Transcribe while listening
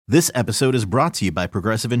This episode is brought to you by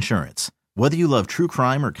Progressive Insurance. Whether you love true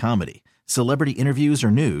crime or comedy, celebrity interviews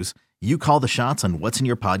or news, you call the shots on what's in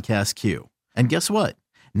your podcast queue. And guess what?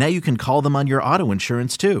 Now you can call them on your auto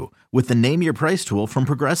insurance too with the Name Your Price tool from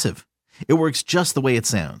Progressive. It works just the way it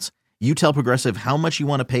sounds. You tell Progressive how much you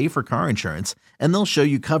want to pay for car insurance, and they'll show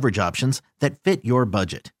you coverage options that fit your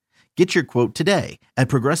budget. Get your quote today at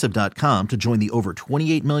Progressive.com to join the over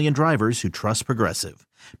 28 million drivers who trust Progressive.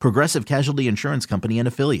 Progressive Casualty Insurance Company and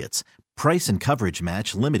Affiliates. Price and coverage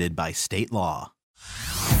match limited by state law.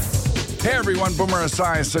 Hey everyone, Boomer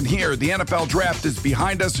Esiason here. The NFL Draft is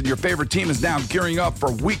behind us and your favorite team is now gearing up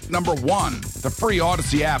for week number 1. The free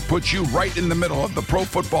Odyssey app puts you right in the middle of the pro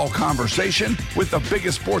football conversation with the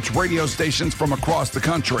biggest sports radio stations from across the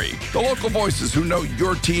country. The local voices who know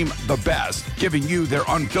your team the best, giving you their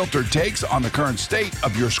unfiltered takes on the current state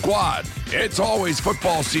of your squad. It's always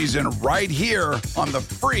football season right here on the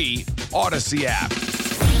free Odyssey app.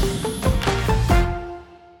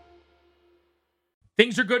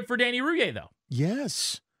 Things are good for Danny Rouhier, though.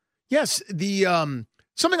 Yes. The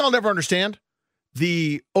something I'll never understand,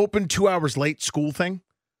 the open 2 hours late school thing.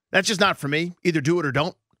 That's just not for me. Either do it or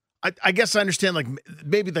don't. I guess I understand, like,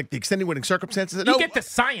 maybe like the extenuating circumstances. You get the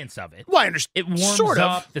science of it. Well, I understand. It warms sort of.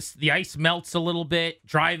 up. The ice melts a little bit.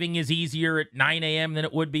 Driving is easier at 9 a.m. than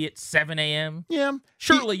it would be at 7 a.m. Yeah.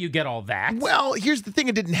 Surely you get all that. Well, here's the thing.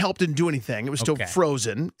 It didn't help, didn't do anything. It was still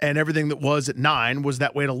frozen, and everything that was at 9 was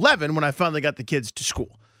that way at 11 when I finally got the kids to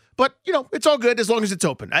school. But, it's all good as long as it's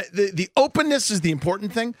open. The openness is the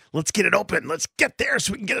important thing. Let's get it open. Let's get there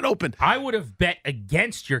so we can get it open. I would have bet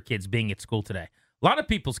against your kids being at school today. A lot of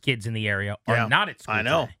people's kids in the area are not at school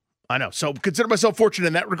today. I know. So consider myself fortunate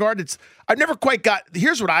in that regard. I've never quite got,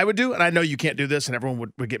 here's what I would do, and I know you can't do this and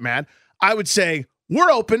everyone would get mad. I would say,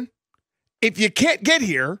 we're open. If you can't get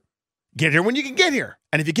here when you can get here.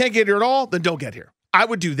 And if you can't get here at all, then don't get here. I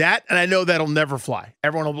would do that, and I know that'll never fly.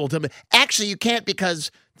 Everyone will tell me, actually, you can't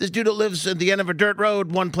because this dude that lives at the end of a dirt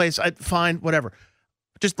road, one place, fine, whatever.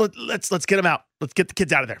 Just let's get him out. Let's get the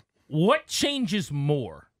kids out of there. What changes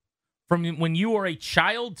more from when you were a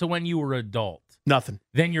child to when you were an adult? Nothing.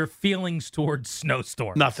 Than your feelings towards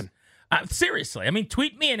snowstorms? Nothing. Seriously. I mean,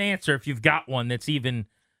 tweet me an answer if you've got one that's even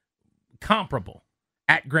comparable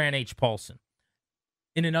at Grant H. Paulson.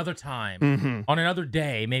 In another time, on another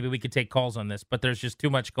day, maybe we could take calls on this, but there's just too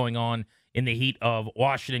much going on in the heat of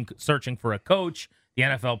Washington searching for a coach, the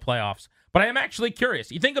NFL playoffs. But I am actually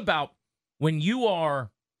curious. You think about when you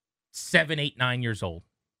are 7, 8, 9 years old,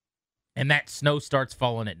 and that snow starts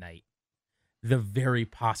falling at night, the very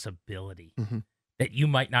possibility that you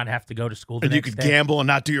might not have to go to school the next day. And you could gamble and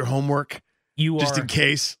not do your homework just in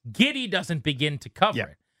case. Giddy doesn't begin to cover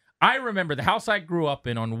it. I remember the house I grew up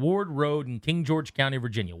in on Ward Road in King George County,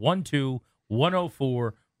 Virginia,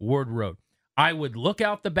 12104 Ward Road. I would look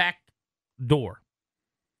out the back door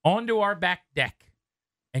onto our back deck,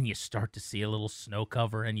 and you start to see a little snow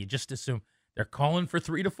cover, and you just assume they're calling for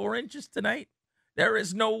 3 to 4 inches tonight. There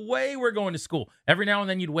is no way we're going to school. Every now and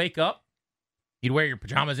then you'd wake up, you'd wear your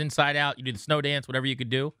pajamas inside out, you do the snow dance, whatever you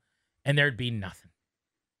could do, and there'd be nothing.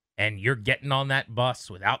 And you're getting on that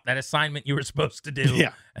bus without that assignment you were supposed to do.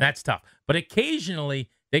 Yeah. And that's tough. But occasionally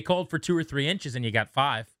they called for 2 or 3 inches and you got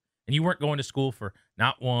 5. And you weren't going to school for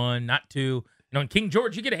not 1, not 2. In King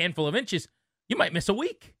George, you get a handful of inches, you might miss a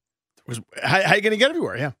week. How are you going to get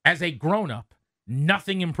everywhere? Yeah. As a grown-up,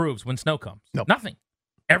 nothing improves when snow comes. Nope. Nothing.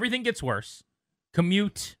 Everything gets worse.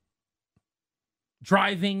 Commute,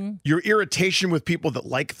 driving. Your irritation with people that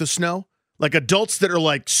like the snow, like adults that are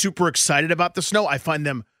like super excited about the snow, I find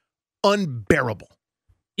them unbearable.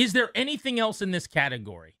 Is there anything else in this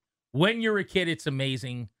category? When you're a kid, it's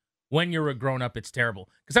amazing. When you're a grown-up, it's terrible.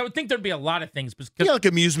 Because I would think there'd be a lot of things. Like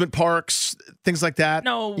amusement parks, things like that.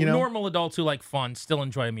 No, normal adults who like fun still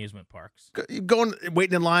enjoy amusement parks.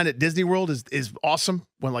 Waiting in line at Disney World is awesome.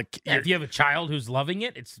 When if you have a child who's loving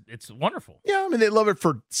it, it's wonderful. Yeah, I mean they love it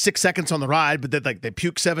for 6 seconds on the ride, but they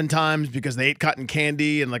puke 7 times because they ate cotton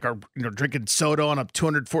candy and are drinking soda on a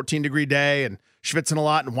 214-degree day and schwitzing a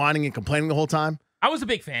lot and whining and complaining the whole time. I was a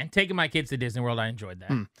big fan. Taking my kids to Disney World, I enjoyed that.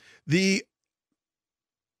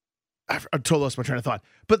 I totally lost my train of thought.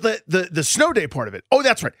 But the snow day part of it. Oh,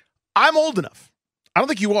 that's right. I'm old enough. I don't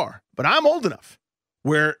think you are, but I'm old enough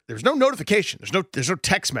where there's no notification. There's no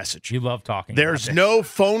text message. You love talking. There's no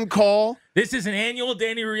phone call. This is an annual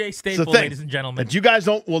Danny Rouhier staple, ladies and gentlemen. That you guys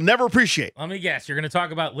will never appreciate. Let me guess. You're going to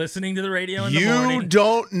talk about listening to the radio in the morning. You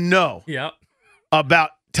don't know about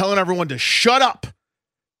telling everyone to shut up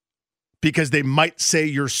because they might say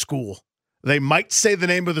your school. they might say the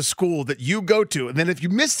name of the school that you go to, and then if you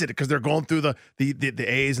missed it, because they're going through the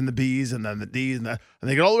A's and the B's and then the D's and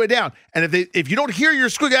they get all the way down, and if you don't hear your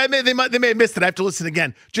school, they may have missed it. I have to listen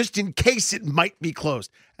again just in case it might be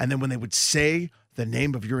closed. And then when they would say the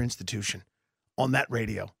name of your institution on that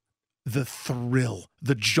radio, the thrill,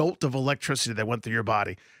 the jolt of electricity that went through your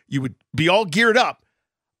body, you would be all geared up.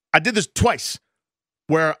 I did this twice,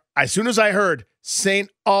 where as soon as I heard St.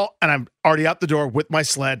 All, and I'm already out the door with my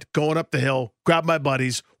sled, going up the hill, grab my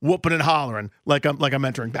buddies, whooping and hollering like I'm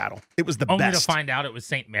entering battle. It was the Only best. to find out it was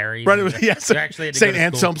St. Mary's. Right, it was, yes. Actually had to St. go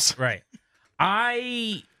to school. Anselm's. Right.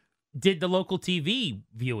 I did the local TV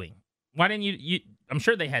viewing. Why didn't you? I'm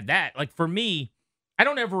sure they had that. Like for me, I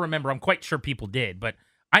don't ever remember. I'm quite sure people did, but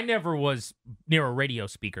I never was near a radio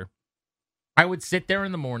speaker. I would sit there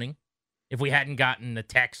in the morning if we hadn't gotten the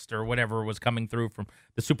text or whatever was coming through from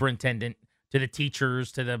the superintendent to the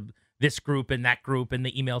teachers to this group and that group and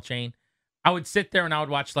the email chain. I would sit there and I would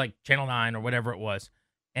watch like Channel 9 or whatever it was.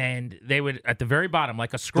 And they would, at the very bottom,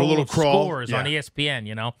 like a scroll of crawl, scores on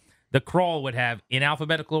ESPN, the crawl would have, in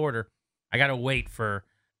alphabetical order, I got to wait for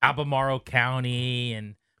Albemarle County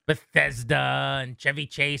and Bethesda and Chevy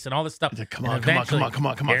Chase and all this stuff. Like, come on. Here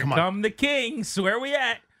come the Kings. Where are we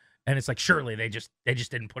at? And it's like, surely they just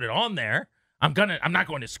didn't put it on there. I'm not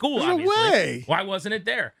going to school, There's obviously. no way. Why wasn't it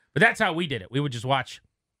there? But that's how we did it. We would just watch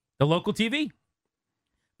the local TV.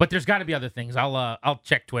 But there's got to be other things. I'll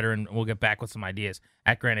check Twitter and we'll get back with some ideas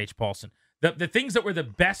at Grant H. Paulson. The things that were the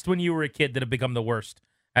best when you were a kid that have become the worst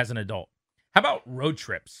as an adult. How about road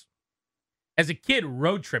trips? As a kid,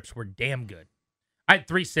 road trips were damn good. I had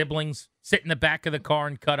 3 siblings sit in the back of the car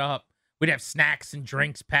and cut up. We'd have snacks and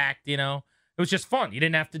drinks packed, It was just fun. You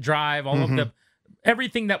didn't have to drive.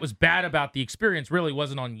 Everything that was bad about the experience really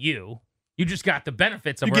wasn't on you. You just got the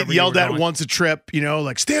benefits of you get yelled at once a trip,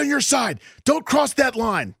 like, stay on your side. Don't cross that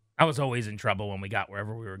line. I was always in trouble when we got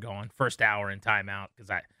wherever we were going. First hour in timeout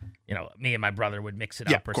because me and my brother would mix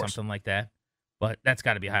it up or something like that. But that's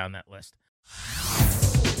got to be high on that list.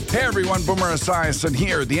 Hey everyone, Boomer Esiason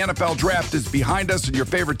here. The NFL Draft is behind us and your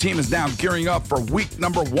favorite team is now gearing up for week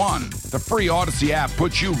number 1. The free Odyssey app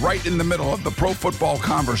puts you right in the middle of the pro football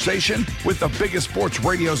conversation with the biggest sports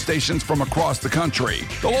radio stations from across the country.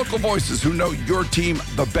 The local voices who know your team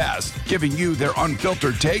the best, giving you their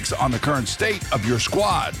unfiltered takes on the current state of your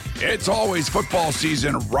squad. It's always football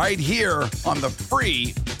season right here on the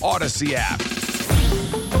free Odyssey app.